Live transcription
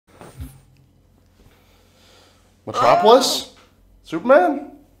Metropolis?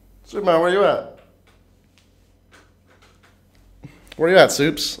 Superman? Superman, where you at? Where you at,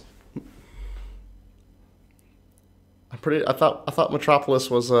 Soups? I thought Metropolis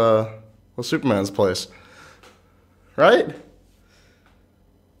was Superman's place. Right?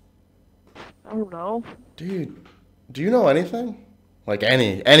 I don't know. Dude, do you know anything? Like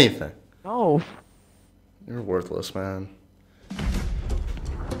anything? No. You're worthless, man.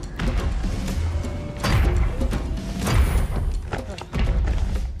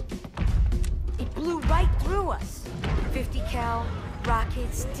 It blew right through us. 50 cal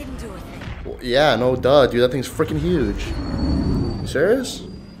rockets didn't do a thing. Well, yeah, no duh, dude. That thing's freaking huge. You serious?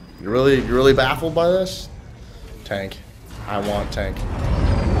 You're really baffled by this? Tank. I want tank.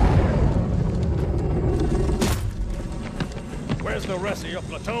 Where's the rest of your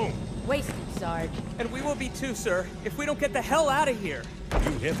platoon? Wasted, Sarge. And we will be too, sir, if we don't get the hell out of here.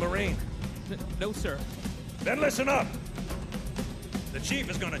 You hit Marine? No, sir. Then listen up. The chief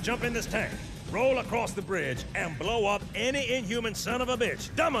is gonna jump in this tank, roll across the bridge, and blow up any inhuman son of a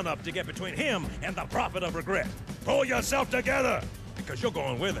bitch dumb enough to get between him and the prophet of regret. Pull yourself together, because you're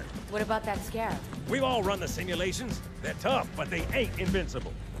going with it. What about that scarab? We've all run the simulations. They're tough, but they ain't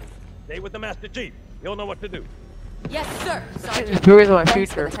invincible. Stay with the Master Chief. He'll know what to do. Yes, sir, Sergeant. It's bigger than my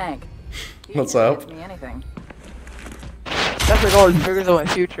Thanks for future. the tank. What's up? Me anything. That's like always bigger than my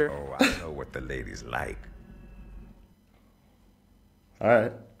future. Oh, I know what the ladies like. All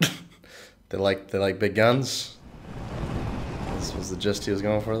right. they like big guns. This was the gist he was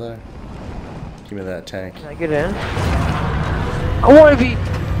going for there. Give me that tank. Can I get in? I want to be.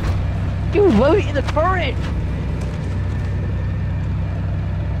 Dude, let me in the turret.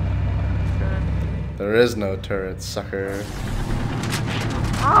 There is no turret, sucker.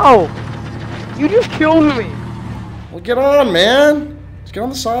 Ow! You just killed me. Well, get on, man. Just get on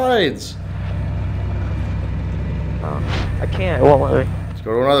the sides. Oh, I can't. It won't let me. Let's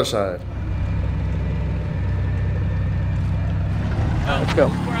go to another side. Let's go.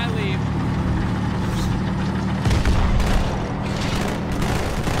 Where I leave.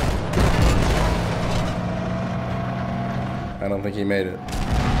 I don't think he made it.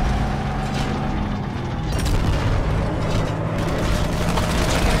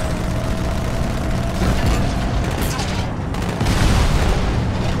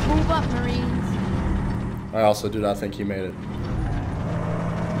 Move up, Marines. I also do not think he made it.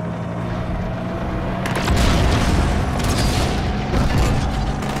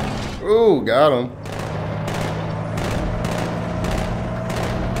 Ooh, got him.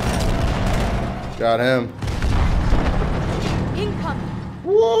 Got him. Incoming.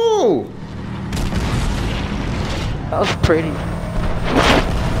 Whoa! That was pretty.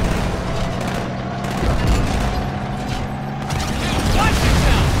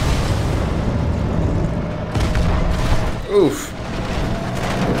 Oof.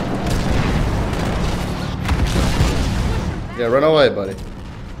 Yeah, run away, buddy.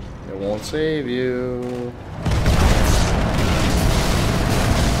 It won't save you.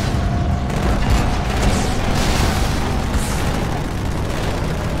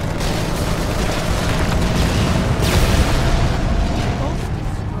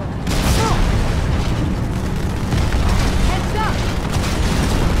 Heads up.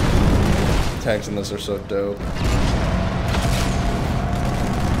 Tanks in this are so dope.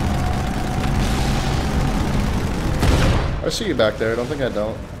 I see you back there. I don't think I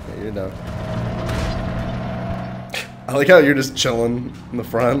don't. Yeah, you don't. I like how you're just chilling in the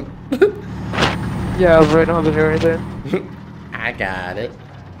front. Yeah, I was right. Don't have to do anything. I got it.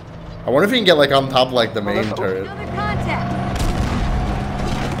 I wonder if you can get like on top of like the main turret. Another contact.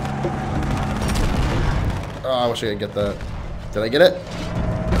 Oh, I wish I could get that. Did I get it?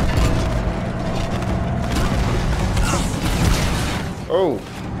 Oh.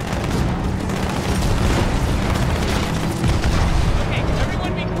 Okay,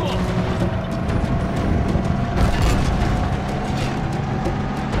 everyone be cool.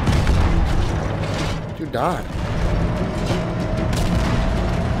 You died.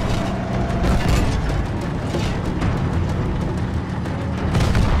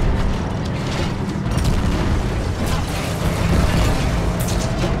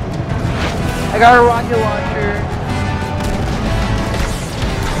 I got a rocket launcher.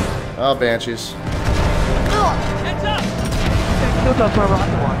 Oh, Banshees. Heads up! I killed off my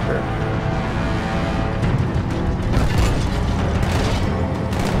rocket launcher.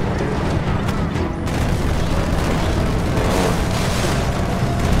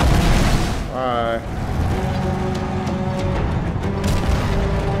 Bye.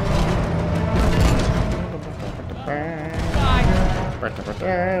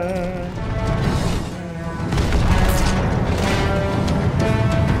 Bye.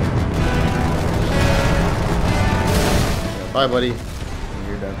 Bye, buddy.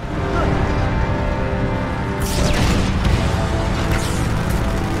 You're done.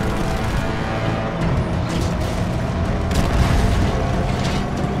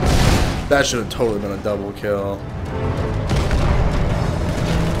 That should have totally been a double kill.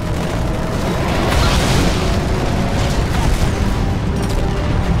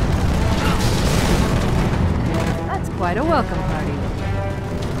 That's quite a welcome party.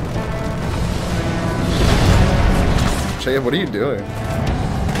 Jacob, what are you doing?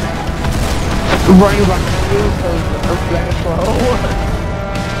 Running back to you because I'm very slow.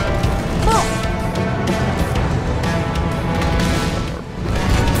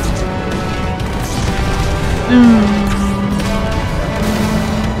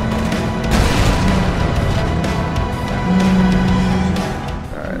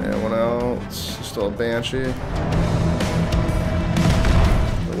 Alright, anyone else? Still a Banshee?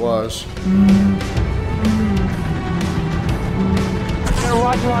 It was.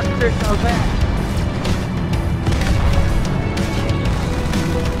 Roger, Roger, so bad.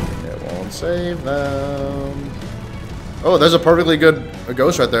 It won't save them. Oh, there's a perfectly good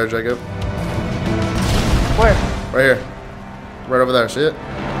ghost right there, Jacob. Where? Right here. Right over there, see it?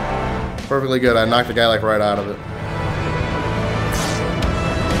 Perfectly good. I knocked the guy like right out of it.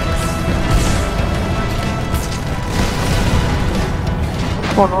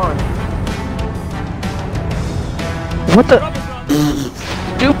 What's going on? What the?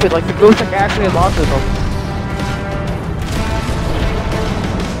 Stupid, like the ghost like actually lost them.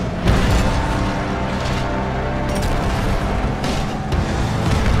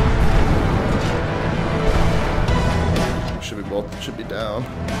 Should be down.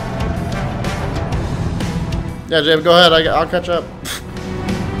 Yeah, Jacob, go ahead. I'll catch up.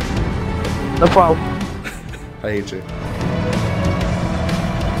 No problem. I hate you.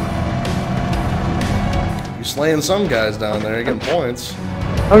 You're slaying some guys down there. You're getting points.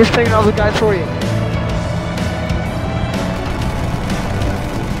 I'm just taking all the guys for you.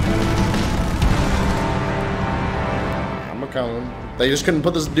 I'm coming. They just couldn't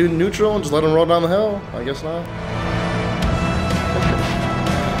put this dude in neutral and just let him roll down the hill? I guess not.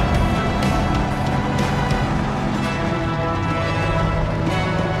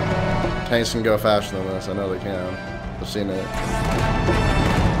 Tanks can go faster than this. I know they can. I've seen it.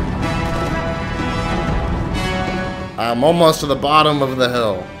 I'm almost to the bottom of the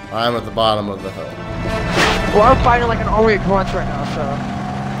hill. I'm at the bottom of the hill. Well, I'm fighting like an army of grunts right now, so.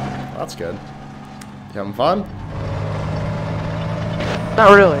 That's good. You having fun?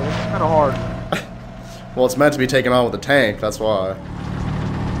 Not really. It's kind of hard. Well, it's meant to be taken on with a tank. That's why.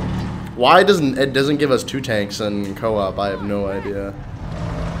 Why doesn't it give us 2 tanks in co-op? I have no idea.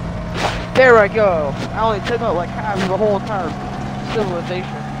 There I go. I only took out like half of the whole entire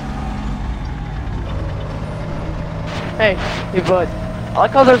civilization. Hey, bud. I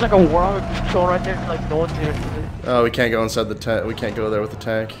like how there's like a warhog chilling right there, like no one's here. Oh, we can't go inside the tank. We can't go there with the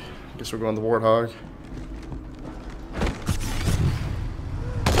tank. Guess we're going the warthog.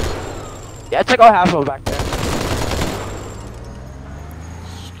 Yeah, I took out half of them back there.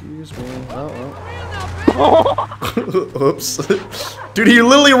 Excuse me. Oops. Dude, he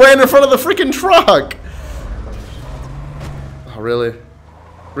literally ran in front of the freaking truck. Oh, really?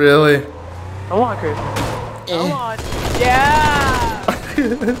 Really? Come on, Chris. Come on. Yeah!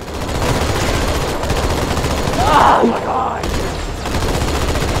 Oh my god!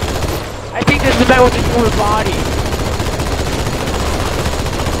 I think this is about with the human body.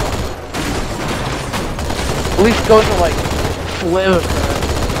 At least go to like live.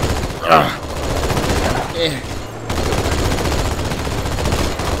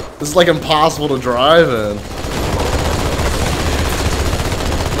 This is like impossible to drive in.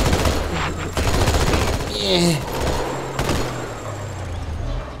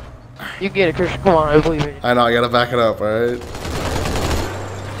 You get it, Chris. Come on, I believe it. I know, I gotta back it up, right?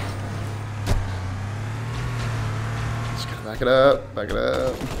 Just gotta back it up, back it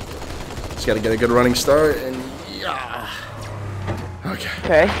up. Just gotta get a good running start, and yeah. Okay.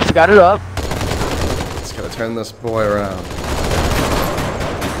 Okay, you got it up. Just gotta turn this boy around.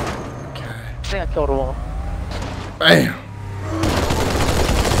 Okay. I think I killed them all. Bam!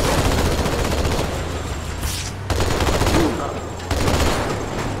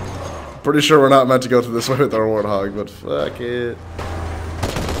 Pretty sure we're not meant to go through this way with our warthog, but fuck it.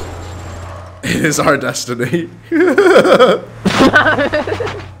 It is our destiny. Boy!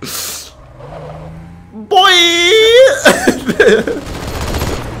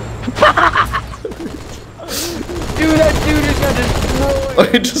 Dude, that dude is gonna destroy.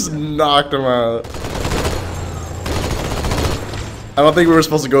 I just knocked him out. I don't think we were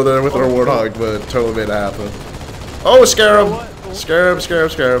supposed to go there with our warthog, but totally made it happen. Oh, scarab! Scarab,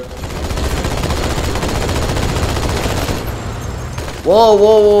 scarab, scarab. Whoa,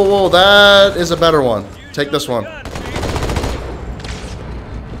 whoa, whoa, whoa. That is a better one. Take this one.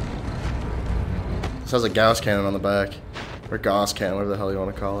 This has a Gauss cannon on the back. Or Gauss cannon, whatever the hell you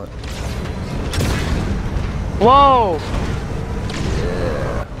want to call it. Whoa!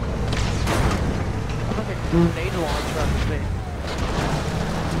 Yeah. I'm like a grenade launcher on this thing.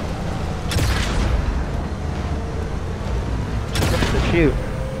 What's the shoot?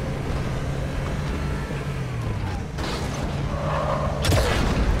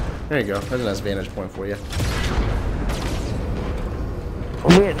 There you go. There's a nice vantage point for you. Oh,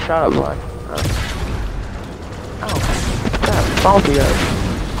 we hadn't shot at one. Oh, that salty guys.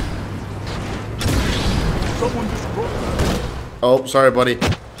 Oh, sorry, buddy.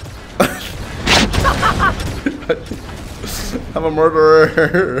 I'm a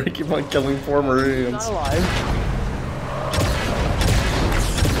murderer. I keep on killing poor Marines. Not alive.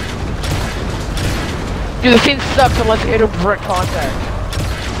 Dude, the scene sucks unless you hit a brick contact.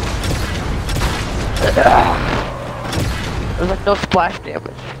 There's like no splash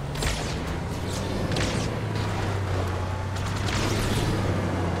damage.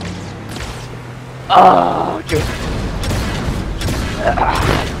 Oh, dude.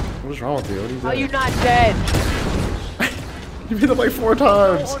 What's wrong with you? What are you doing? How are you not dead? You beat him like 4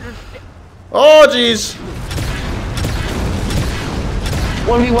 times. Oh, jeez.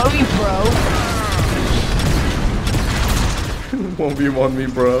 1v1 me, bro. 1v1 me,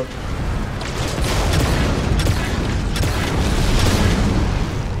 bro.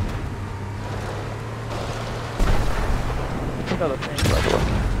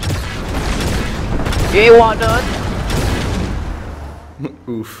 You ain't want none.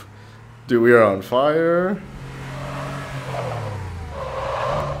 Oof. Dude, we are on fire.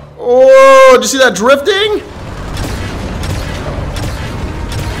 Oh, did you see that drifting?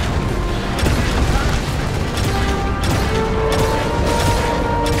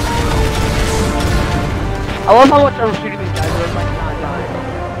 I love how much I'm shooting these guys, but I'm like not dying.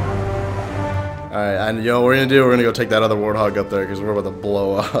 Alright, and you know what we're gonna do? We're gonna go take that other warthog up there because we're about to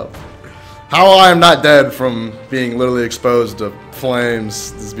blow up. How I am not dead from being literally exposed to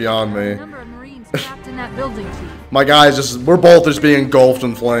flames is beyond me. Number of Marines trapped in that building, Chief. My guys we're both just being engulfed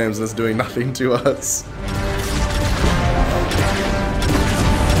in flames and it's doing nothing to us.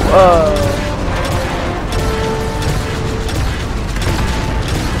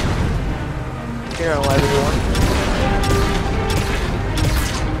 You're alive, everyone.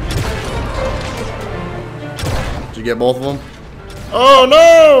 Did you get both of them? Oh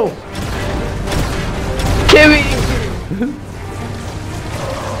no! Kimmy!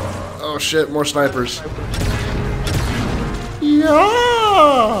 Oh shit, more snipers.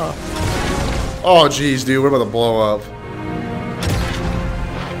 Yeah! Oh jeez, dude, we're about to blow up.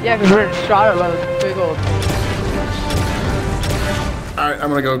 Yeah, because we're shot at by this big old. Alright, I'm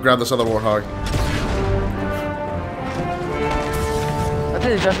gonna go grab this other warthog. I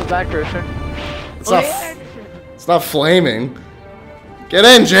think it's just a back person. It's not flaming. Get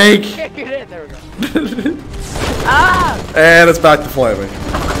in, Jake! Can't get in, there we go. Ah! And it's back to flaming.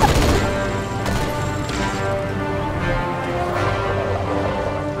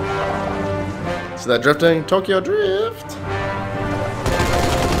 See that drifting? Tokyo Drift!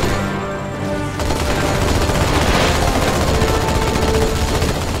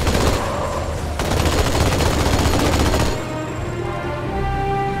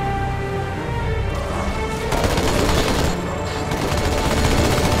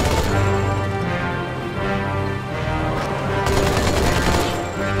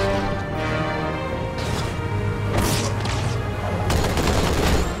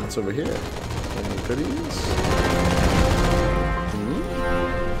 What's over here? Any goodies?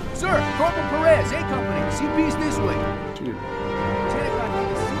 Sir, Corporal Perez, A Company. CP's this way. Dude. Lieutenant got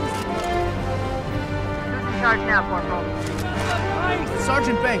here as soon as Charge now, Corporal.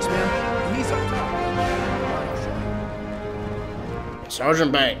 Sergeant Banks, man. He's up top.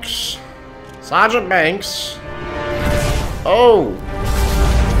 Sergeant Banks. Sergeant Banks. Oh!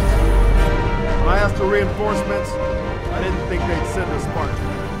 When I asked for reinforcements, I didn't think they'd send us Spartan.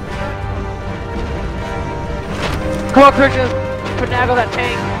 Come on, Christian. Finagle that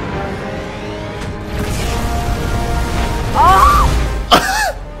tank. Oh!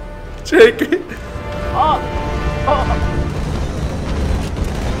 Jake! Oh! Oh!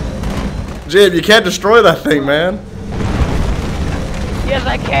 Jib, you can't destroy that thing, man. Yes,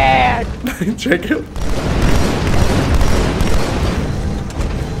 I can! Jake.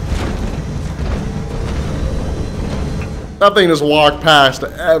 That thing just walked past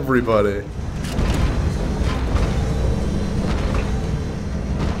everybody.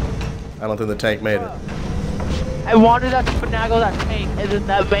 I don't think the tank made it. I wanted that to finagle that tank, and then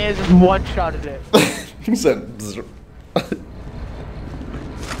that man just one-shotted it. He said,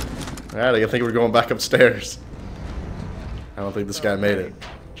 alright, I think we're going back upstairs. I don't think this guy made it,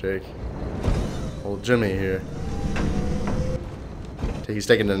 Jake. Old Jimmy here. He's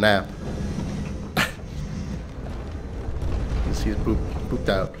taking a nap. he's pooped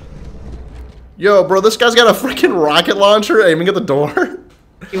out. Yo, bro, this guy's got a freaking rocket launcher aiming at the door.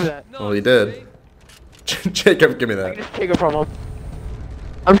 Give me that. Well, he did. Jacob, give me I that. can just take it from him.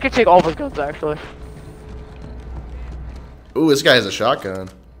 I'm just gonna take all of his guns, actually. Ooh, this guy has a shotgun.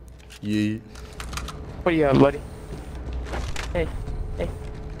 Yeah. What do you have, buddy? Hey.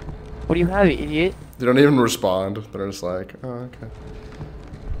 What do you have, you idiot? They don't even respond. They're just like, oh, okay.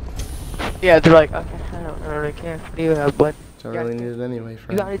 Yeah, they're like, okay, I don't really care. What do you have, bud? Don't really need it anyway, You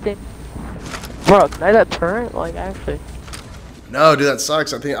friend. got anything? Bro, can I that turret? Like, actually. No, dude, that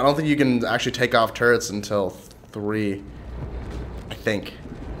sucks. I don't think you can actually take off turrets until 3. I think.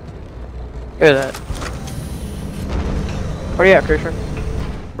 Hear that. Where you at, Christian?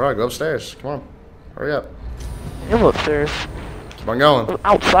 Bro, go upstairs. Come on. Hurry up. I'm upstairs. Keep on going. I'm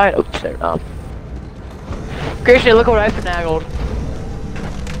outside upstairs. Christian, look what I finagled.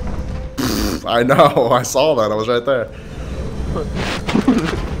 I know. I saw that. I was right there.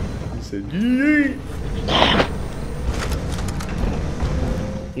 He said, yeet.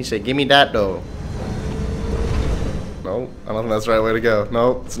 He said, give me that though. No, I don't think that's the right way to go.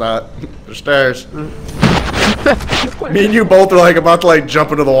 No, it's not. There's stairs. Me and you both are like about to like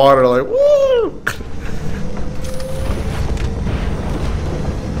jump into the water, like woo!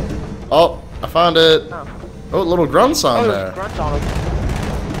 Oh, I found it. Oh, little grunts on there's there. grunts on him.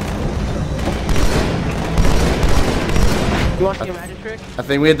 You want to see a magic trick? I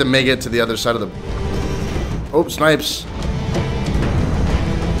think we had to make it to the other side of the. Oh, snipes.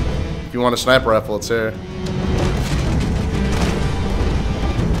 If you want a sniper rifle, it's here.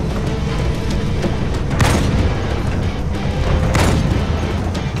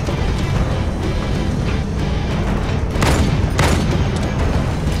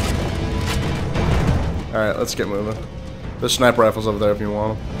 Alright, let's get moving. There's sniper rifles over there if you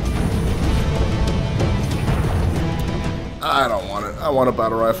want them. I don't want it. I want a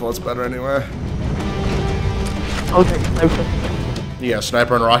battle rifle. It's better anyway. I'll take sniper. You got a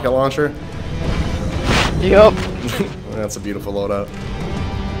sniper and a rocket launcher? Yup. That's a beautiful loadout.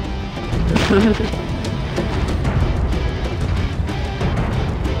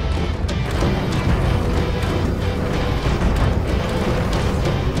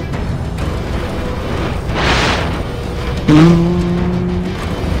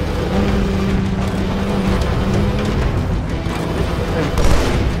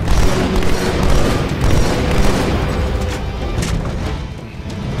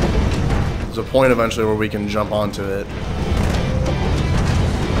 There's a point eventually where we can jump onto it.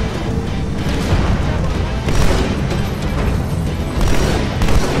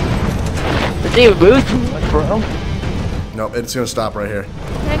 It didn't even move too much, bro. Nope, it's gonna stop right here.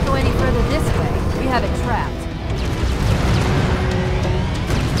 Can't go any further this way. We have it trapped.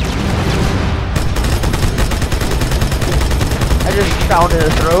 I just found in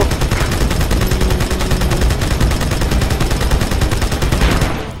his throat.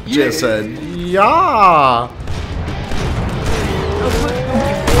 Just said, yeah.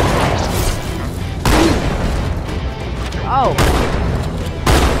 Oh.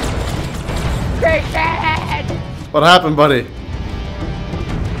 Christian! What happened, buddy?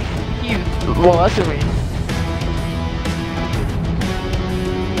 You molested me.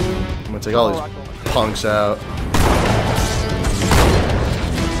 I'm gonna take all these punks out.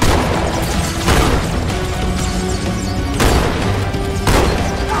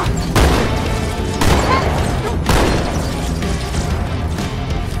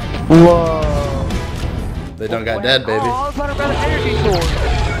 Whoa. They done got dead, baby. Oh, I was about an energy sword.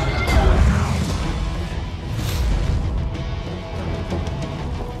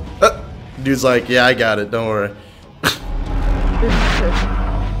 Dude's like, yeah, I got it. Don't worry. That's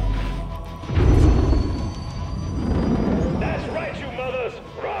right, you mothers!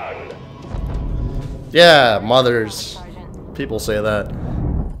 Run! Yeah, mothers. People say that.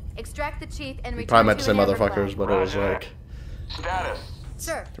 Extract the chief and return Probably meant to say Hammer motherfuckers, Flag. but it was like Status.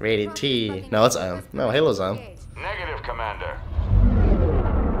 Sir. rated T. No, it's M. No, Halo's M. Negative, Commander.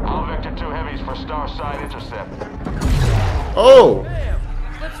 All Vector 2 heavies for Starside intercept. Oh!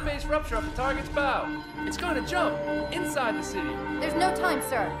 Slip space rupture off the target's bow. It's going to jump inside the city. There's no time,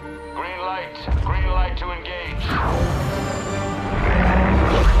 sir. Green light to engage.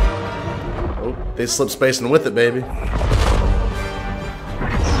 Oh, they slip spacing with it, baby.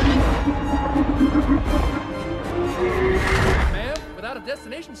 Ma'am, without a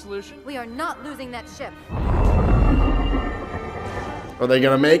destination solution. We are not losing that ship. Are they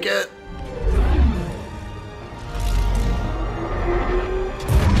gonna make it?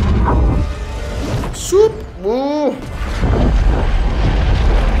 Swoop! Woo!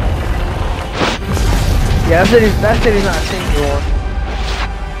 Yeah, that city's not seeing anymore.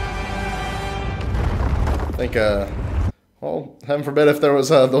 I think, well, heaven forbid if there was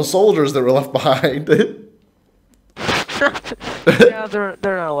those soldiers that were left behind. Yeah, they're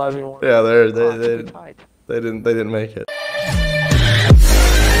not alive anymore. Yeah, they Tight. didn't make it.